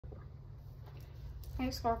Hey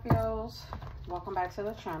Scorpios, welcome back to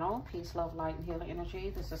the channel. Peace, love, light, and healing energy.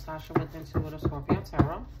 This is Tasha with Intuitive Scorpio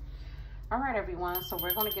Tarot. All right, everyone. So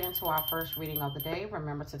we're going to get into our first reading of the day.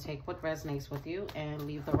 Remember to take what resonates with you and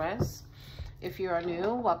leave the rest. If you are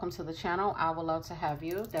new, welcome to the channel. I would love to have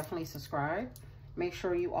you. Definitely subscribe. Make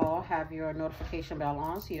sure you all have your notification bell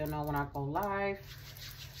on so you'll know when I go live.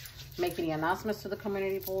 Make any announcements to the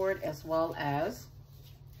community board as well as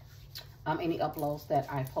any uploads that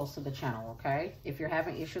I post to the channel, okay? If you're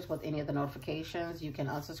having issues with any of the notifications, you can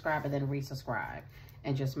unsubscribe and then resubscribe.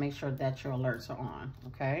 And just make sure that your alerts are on,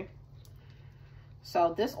 okay?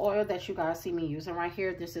 So this oil that you guys see me using right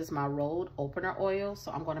here, this is my road opener oil.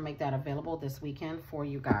 So I'm going to make that available this weekend for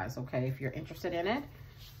you guys, okay? If you're interested in it,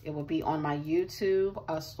 it will be on my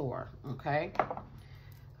YouTube store, okay?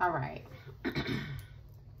 All right.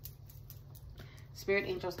 Spirit,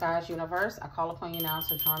 angels, guides, universe, I call upon you now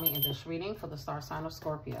to join me in this reading for the star sign of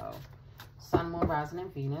Scorpio. Sun, moon, rising,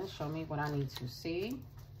 and Venus. Show me what I need to see.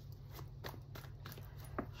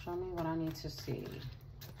 Show me what I need to see.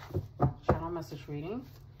 Channel message reading.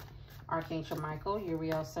 Archangel Michael,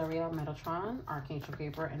 Uriel, Sariel, Metatron, Archangel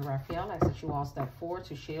Gabriel, and Raphael. I ask that you all step forward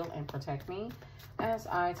to shield and protect me as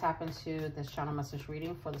I tap into this channel message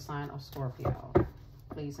reading for the sign of Scorpio.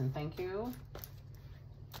 Please and thank you.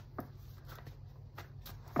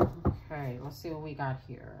 Okay, let's see what we got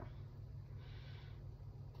here.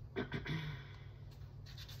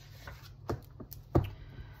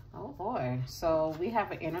 Oh boy. So we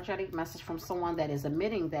have an energetic message from someone that is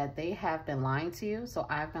admitting that they have been lying to you. So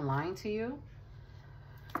I've been lying to you.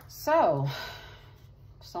 So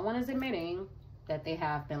someone is admitting that they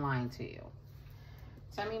have been lying to you.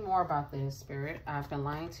 Tell me more about this, Spirit. I've been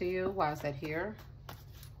lying to you. Why is that here?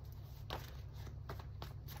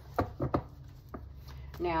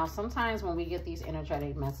 Now, sometimes when we get these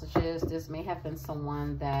energetic messages, this may have been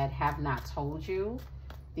someone that have not told you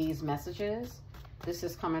these messages. This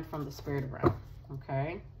is coming from the spirit realm,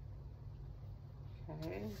 okay?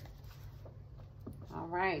 Okay. All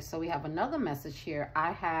right, so we have another message here.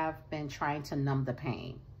 I have been trying to numb the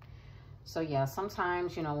pain. So yeah,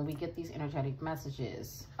 sometimes, you know, when we get these energetic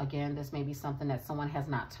messages, again, this may be something that someone has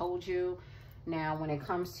not told you. Now, when it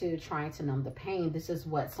comes to trying to numb the pain, this is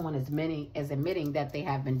what someone is admitting that they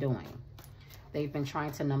have been doing. They've been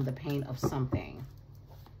trying to numb the pain of something.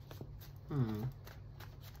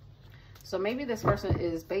 So maybe this person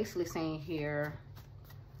is basically saying here,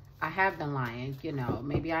 I have been lying, you know,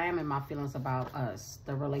 maybe I am in my feelings about us,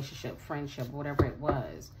 the relationship, friendship, whatever it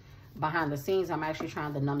was. Behind the scenes, I'm actually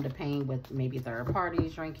trying to numb the pain with maybe third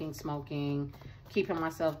parties, drinking, smoking, keeping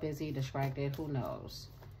myself busy, distracted, who knows?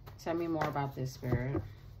 Tell me more about this, Spirit.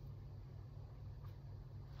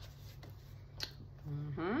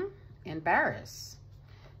 Embarrassed.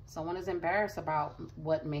 Someone is embarrassed about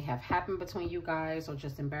what may have happened between you guys, or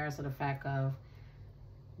just embarrassed of the fact of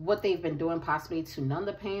what they've been doing possibly to numb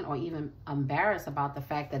the pain, or even embarrassed about the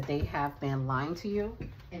fact that they have been lying to you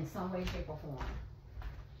in some way, shape, or form.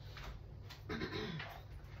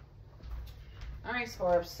 All right,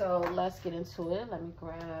 Scorp, so let's get into it. Let me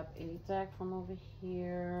grab a deck from over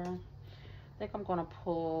here. I think I'm going to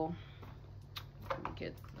pull,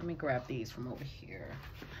 let me grab these from over here.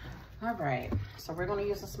 All right, so we're going to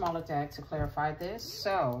use a smaller deck to clarify this.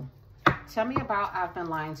 So tell me about I've been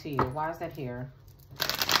lying to you. Why is that here?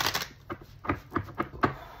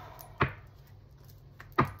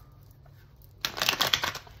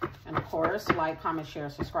 And of course, like, comment, share,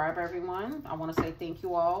 subscribe, everyone. I want to say thank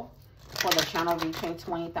you all for the channel reaching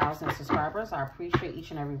 20,000 subscribers. I appreciate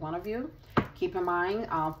each and every one of you. Keep in mind,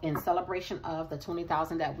 in celebration of the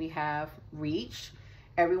 20,000 that we have reached,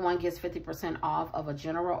 everyone gets 50% off of a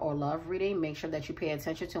general or love reading. Make sure that you pay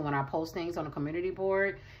attention to when I post things on the community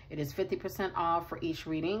board. It is 50% off for each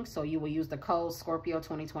reading. So you will use the code Scorpio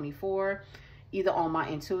 2024 either on my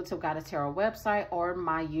Intuitive Guided Tarot website or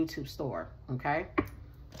my YouTube store, okay?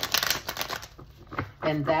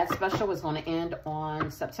 And that special is going to end on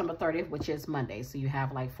September 30th, which is Monday. So you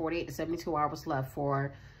have like 48 to 72 hours left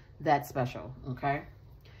for that special, okay?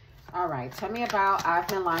 All right, tell me about I've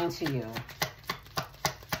been lying to you.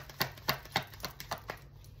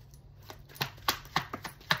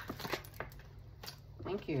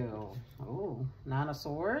 Thank you. Ooh, Nine of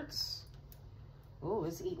Swords. Ooh,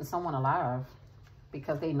 it's eating someone alive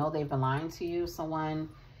because they know they've been lying to you. Someone,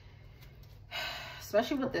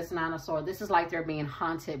 especially with this Nine of Swords, this is like they're being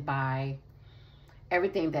haunted by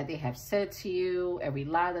everything that they have said to you, every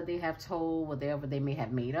lie that they have told, whatever they may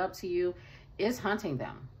have made up to you, is hunting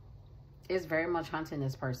them. It's very much hunting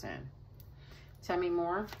this person. Tell me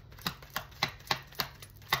more.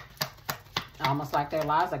 Almost like their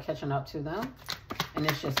lies are catching up to them, and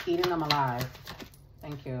it's just eating them alive.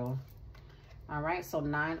 Thank you. All right, so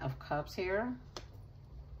 9 of Cups here.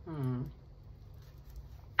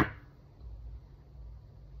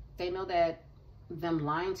 They know that them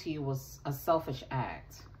lying to you was a selfish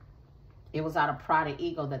act. It was out of pride and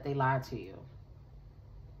ego that they lied to you.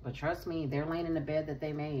 But trust me, they're laying in the bed that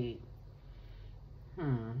they made.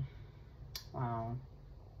 Wow.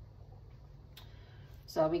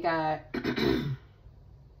 So we got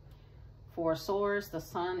 4 Swords, the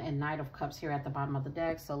Sun, and Knight of Cups here at the bottom of the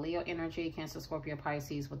deck. So Leo energy, Cancer, Scorpio,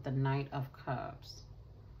 Pisces with the Knight of Cups.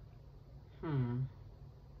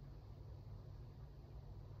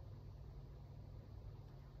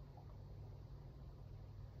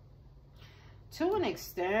 To an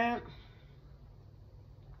extent,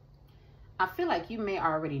 I feel like you may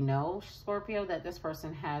already know, Scorpio, that this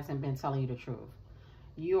person hasn't been telling you the truth.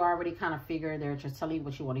 You already kind of figure they're just telling you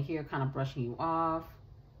what you want to hear, kind of brushing you off.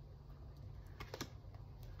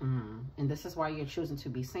 And this is why you're choosing to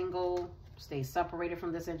be single, stay separated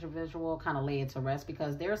from this individual, kind of lay it to rest,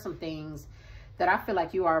 because there are some things that I feel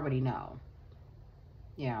like you already know.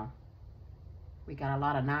 Yeah. We got a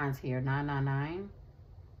lot of 9s here. 999.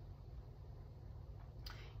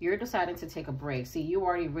 You're deciding to take a break. See, you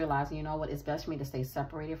already realize, you know what, it's best for me to stay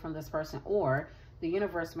separated from this person. Or the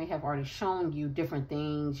universe may have already shown you different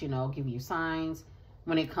things, you know, give you signs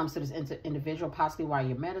when it comes to this individual, possibly while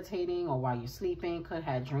you're meditating or while you're sleeping. Could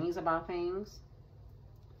have dreams about things.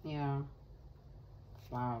 Yeah.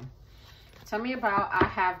 Wow. Tell me about, I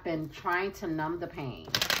have been trying to numb the pain.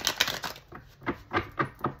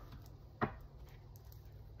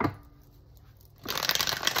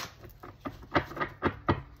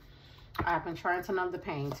 I've been trying to numb the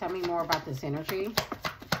pain. Tell me more about this energy.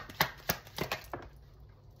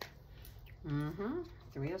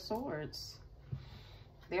 3 of Swords.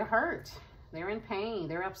 They're hurt. They're in pain.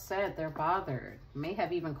 They're upset. They're bothered. May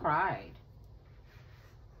have even cried.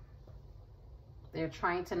 They're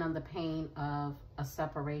trying to numb the pain of a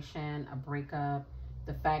separation, a breakup,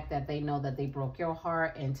 the fact that they know that they broke your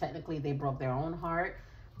heart, and technically they broke their own heart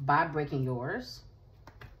by breaking yours.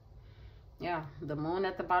 Yeah, the Moon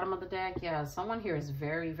at the bottom of the deck. Yeah, someone here is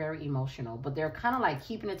very, very emotional, but they're kind of like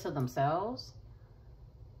keeping it to themselves,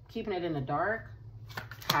 keeping it in the dark,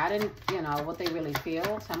 hiding, you know, what they really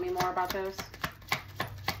feel. Tell me more about this.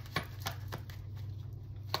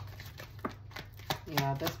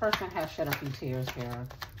 Yeah, this person has shed a few tears here.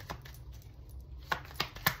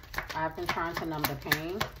 I've been trying to numb the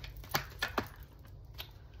pain.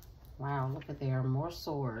 Wow, look at there. More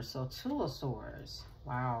Swords. So 2 of Swords.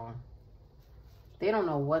 Wow. They don't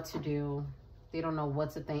know what to do. They don't know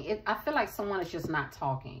what to think. I feel like someone is just not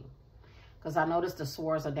talking. Because I noticed the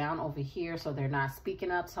Swords are down over here. So they're not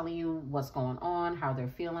speaking up, telling you what's going on, how they're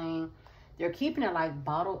feeling. They're keeping it like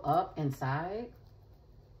bottled up inside.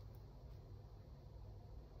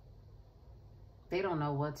 They don't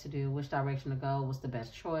know what to do, which direction to go, what's the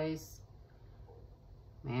best choice.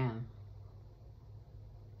 Man.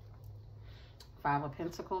 5 of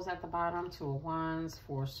Pentacles at the bottom, 2 of Wands,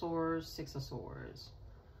 4 Swords, 6 of Swords.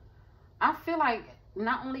 I feel like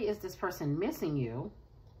not only is this person missing you,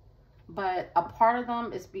 but a part of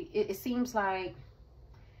them is, it seems like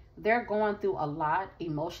they're going through a lot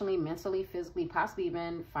emotionally, mentally, physically, possibly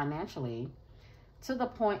even financially, to the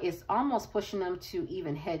point it's almost pushing them to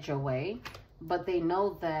even head your way. But they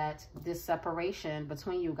know that this separation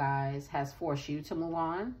between you guys has forced you to move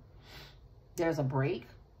on. There's a break.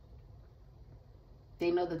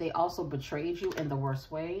 They know that they also betrayed you in the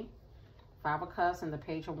worst way. 5 of Cups and the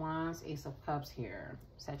Page of Wands, Ace of Cups here.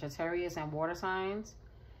 Sagittarius and water signs.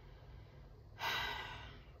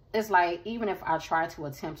 It's like, even if I try to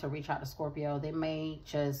attempt to reach out to Scorpio, they may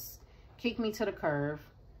just kick me to the curb,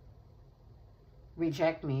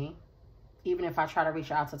 reject me, even if I try to reach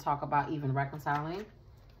out to talk about even reconciling.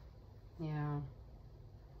 Yeah.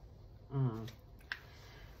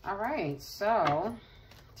 All right, so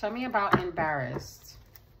tell me about Embarrassed.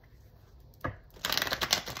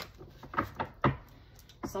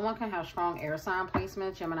 Someone can have strong air sign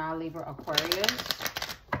placement, Gemini, Libra, Aquarius.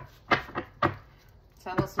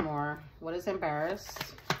 Tell us more. What is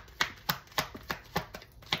Embarrassed?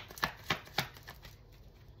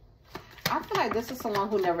 I feel like this is someone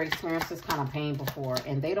who never experienced this kind of pain before,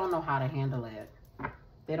 and they don't know how to handle it.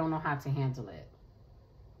 They don't know how to handle it.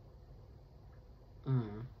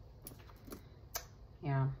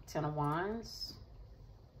 Yeah, 10 of Wands.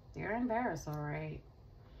 They're embarrassed, all right.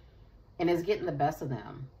 And it's getting the best of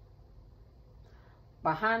them.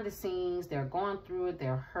 Behind the scenes, they're going through it.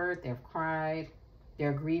 They're hurt. They've cried.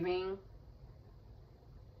 They're grieving.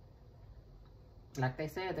 Like they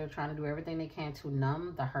said, they're trying to do everything they can to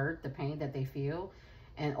numb the hurt, the pain that they feel.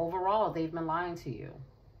 And overall, they've been lying to you.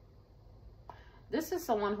 This is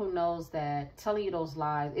someone who knows that telling you those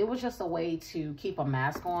lies, it was just a way to keep a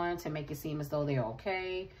mask on, to make it seem as though they're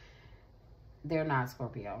okay. They're not,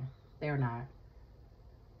 Scorpio. They're not.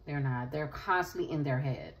 They're not. They're constantly in their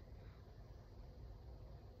head.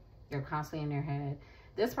 They're constantly in their head.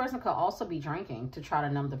 This person could also be drinking to try to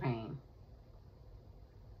numb the pain.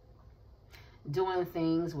 Doing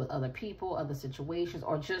things with other people, other situations,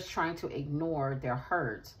 or just trying to ignore their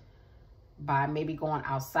hurt by maybe going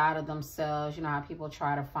outside of themselves. You know how people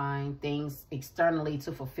try to find things externally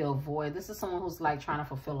to fulfill void. This is someone who's like trying to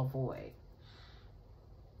fulfill a void.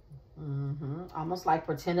 Almost like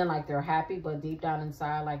pretending like they're happy, but deep down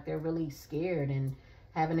inside, like they're really scared and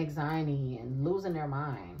having anxiety and losing their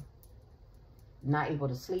mind. Not able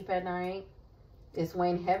to sleep at night. It's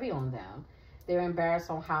weighing heavy on them. They're embarrassed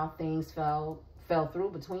on how things fell through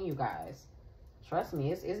between you guys. Trust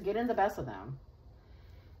me, it's getting the best of them.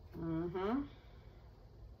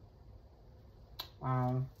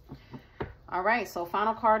 Wow. All right, so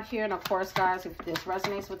final card here. And of course, guys, if this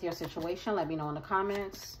resonates with your situation, let me know in the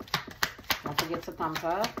comments. Don't forget to thumbs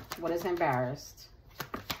up. What is embarrassed?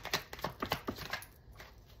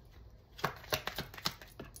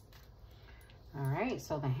 All right,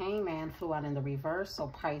 so the Hangman flew out in the reverse, so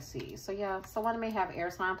Pisces. So yeah, someone may have air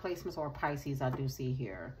sign placements or Pisces, I do see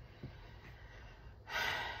here.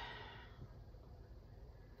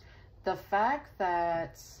 The fact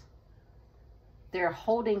that they're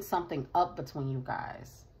holding something up between you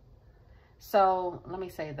guys. So let me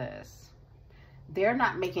say this. They're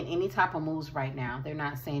not making any type of moves right now. They're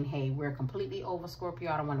not saying, hey, we're completely over,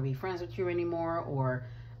 Scorpio. I don't want to be friends with you anymore, or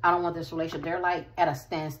I don't want this relationship. They're like at a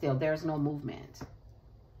standstill. There's no movement.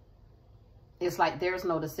 It's like there's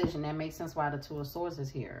no decision. That makes sense why the Two of Swords is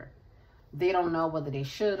here. They don't know whether they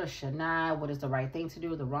should or should not. What is the right thing to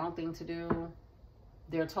do, the wrong thing to do.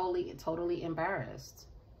 They're totally embarrassed.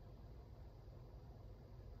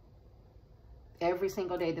 Every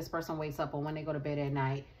single day this person wakes up, or when they go to bed at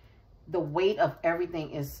night, the weight of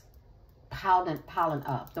everything is piling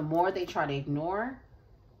up. The more they try to ignore,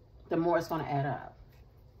 the more it's going to add up.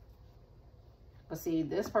 But see,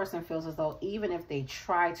 this person feels as though even if they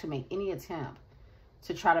try to make any attempt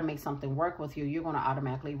to try to make something work with you, you're going to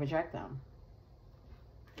automatically reject them.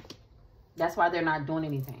 That's why they're not doing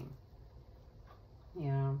anything.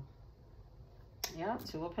 Yeah. Yeah,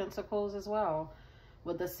 Two of Pentacles as well.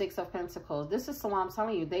 With the Six of Pentacles. This is someone, I'm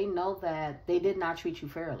telling you, they know that they did not treat you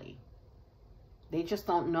fairly. They just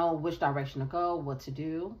don't know which direction to go, what to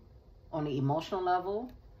do on the emotional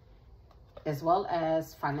level, as well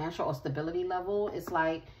as financial or stability level. It's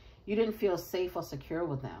like you didn't feel safe or secure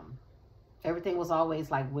with them. Everything was always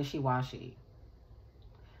like wishy-washy.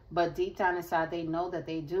 But deep down inside, they know that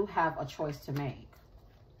they do have a choice to make.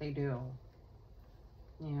 They do.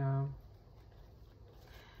 Yeah.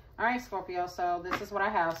 All right, Scorpio. So this is what I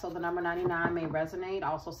have. So the number 99 may resonate.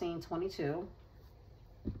 Also seeing 22.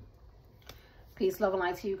 Peace, love, and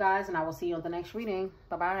light to you guys. And I will see you on the next reading.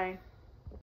 Bye-bye.